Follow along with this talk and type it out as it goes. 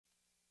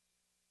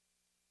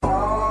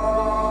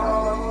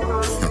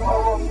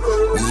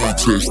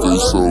Test they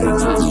soul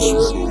with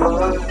this one.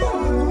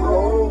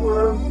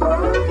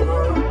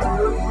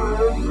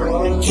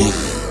 Yeah.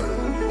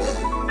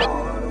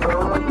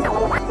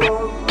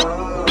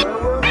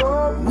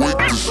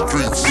 Wake the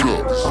streets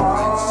up.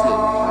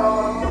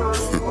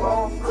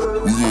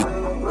 We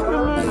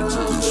gon'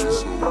 to this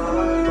one.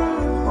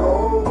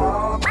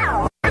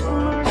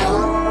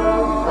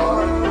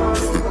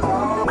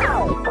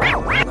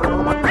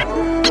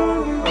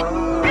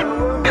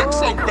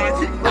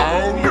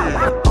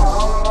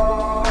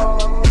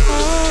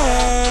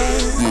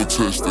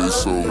 Test they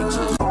soul with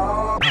this.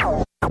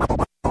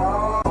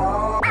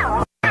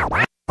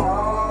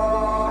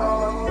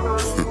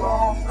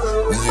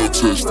 We gon'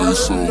 test they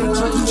soul with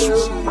this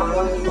one.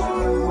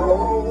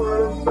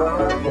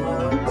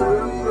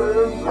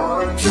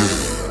 Yeah.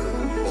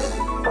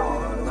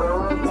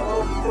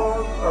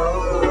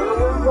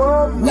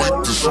 Wake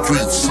the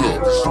streets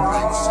up.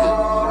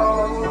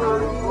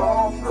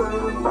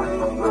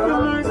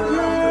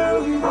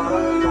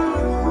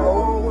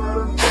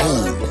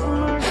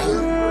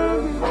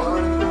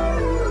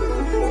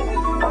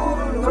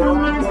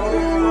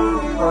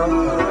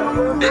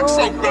 It's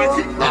so back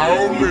in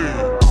only.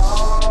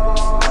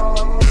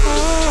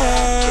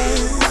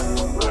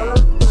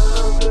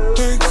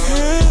 The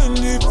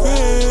candy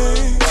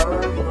paint,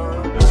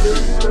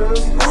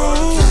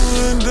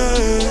 rolling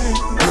day,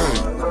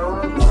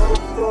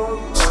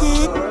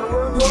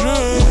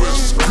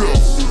 let's go.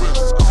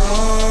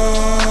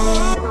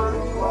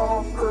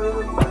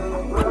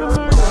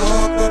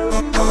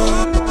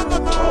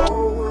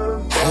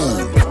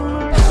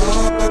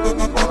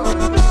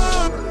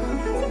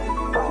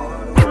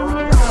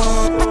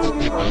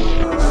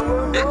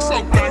 It's so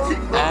back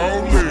in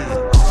only.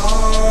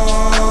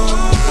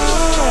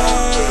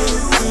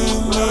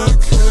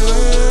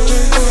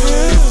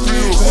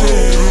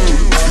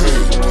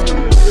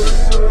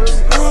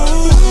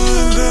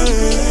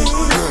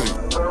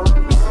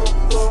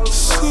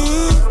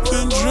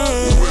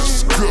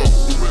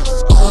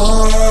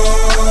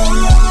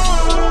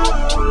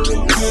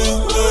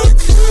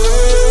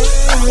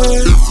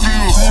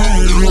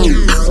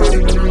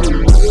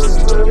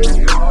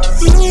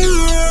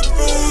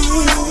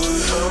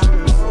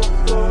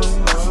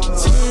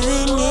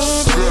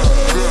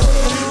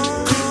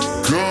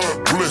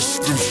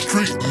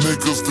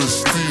 Niggas that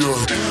still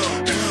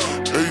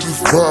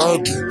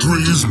 85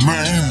 degrees,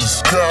 man, the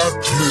sky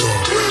clear.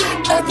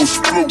 I was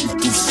floating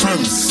through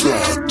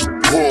Sunnyside, the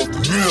park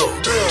near.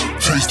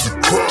 Chase the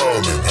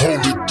crowd and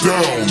hold it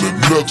down,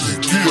 another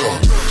gear.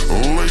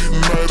 A late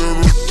night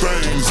of the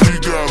things, he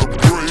got a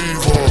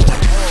brave heart.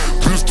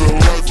 This the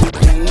life of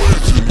a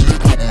legend,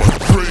 nigga, my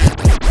grave.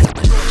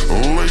 A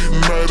late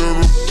night of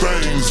the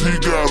things, he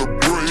got a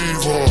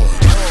brave heart.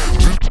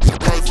 This the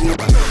life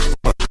of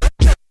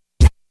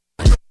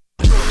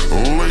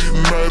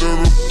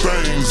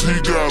he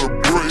got a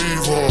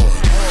brave heart.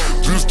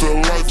 This the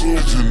life of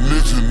a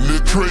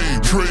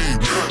trade.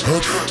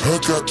 I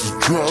got the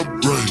drop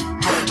right.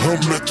 I'm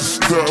at the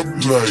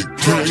stoplight.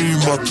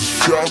 Came out the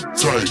shop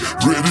tight.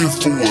 Ready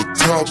for a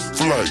top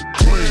flight.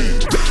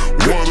 Clean.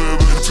 One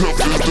of the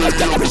toughest they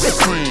ever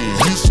seen.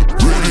 He's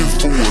ready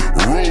for it.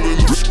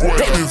 Rolling the square.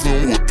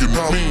 Isn't working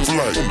out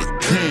flight. I'm the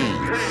king.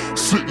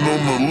 Sitting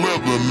on the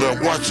leather. Now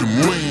watch him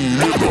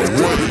lean in the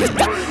rain.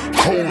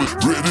 Hold it,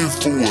 ready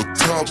for a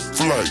top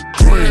flight.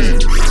 Clean.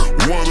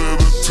 One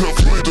of the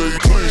toughest they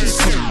clean.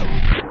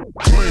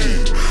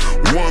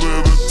 One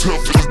of the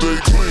toughest they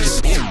clean.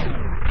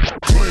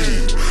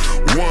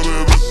 One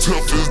of the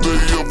toughest they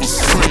ever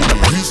seen.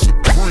 He's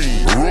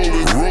supreme.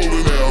 Rolling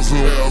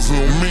as a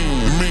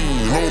mean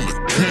on the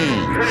king.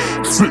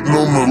 Sitting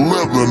on the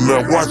leather,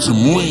 now watch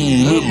him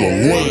lean in the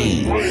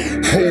lane.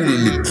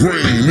 Holding the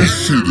grain, this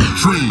shit is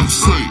dream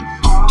safe.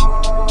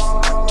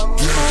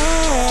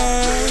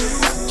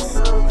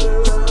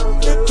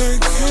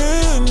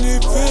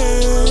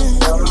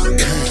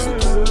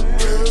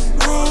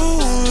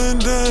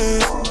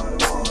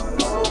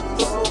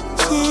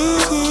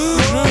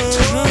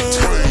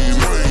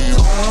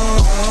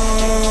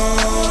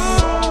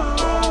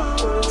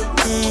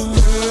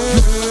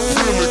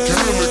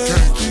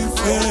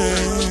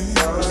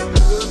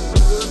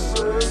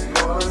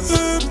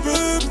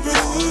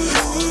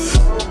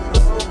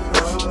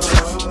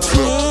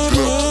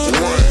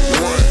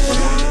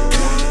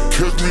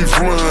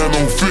 Flying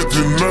on 59,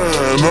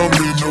 I'm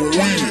in the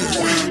wind.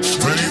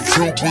 State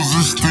troopers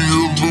is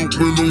still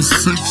looping on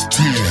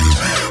 16.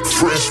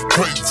 Fresh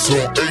plates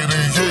on 88,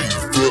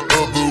 the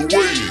other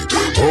way.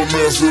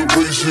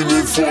 Emancipation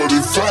in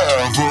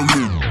 45, I'm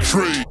in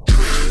trade.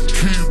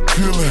 Keep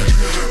killing,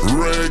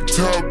 rag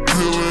top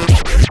killing.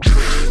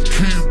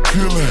 Keep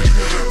killing,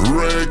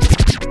 rag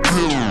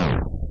killing.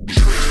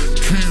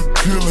 Keep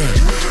killing,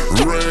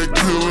 rag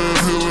killing.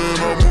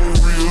 I'm a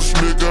real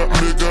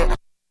nigga.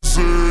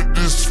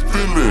 This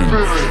feeling,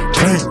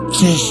 ain't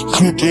just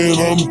cooking,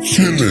 I'm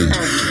chillin'.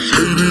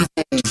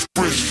 84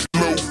 fresh,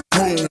 low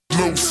pro,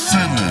 no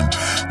ceiling,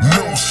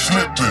 no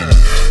slipping.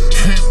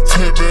 Keep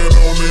tipping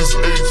on this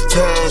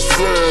H-times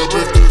slab.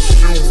 If the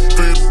shoe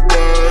fit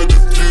wide,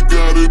 if you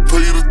got it,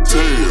 pay the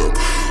tab.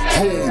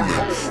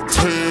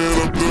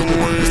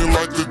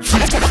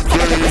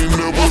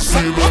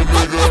 seen a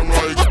nigga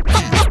like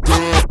me.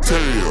 Done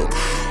tail,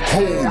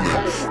 holding,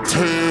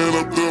 tearing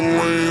up the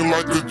lane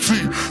like a G.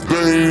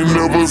 They ain't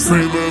never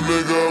seen a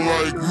nigga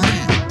like me.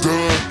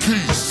 Done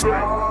keys.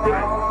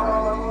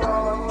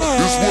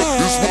 This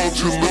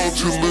what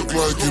you look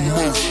like in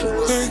motion.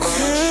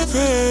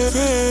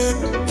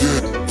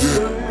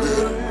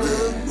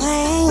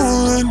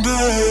 Rolling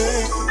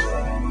day.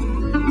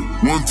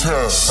 One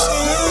time.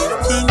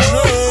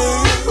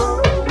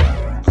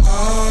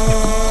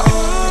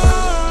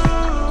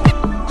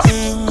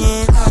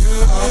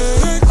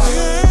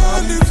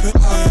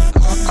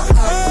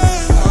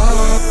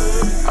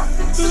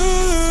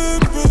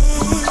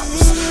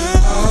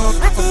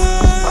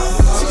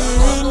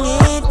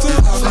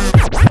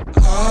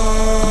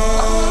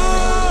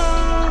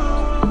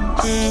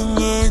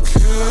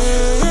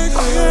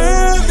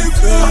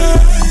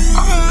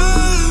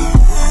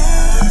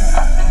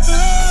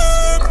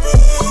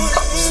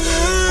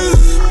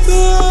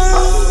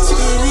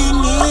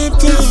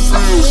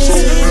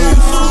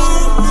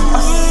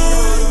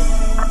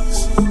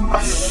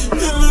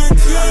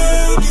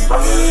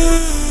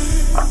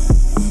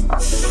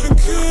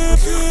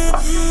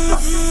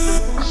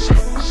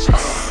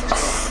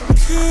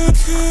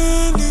 Keke.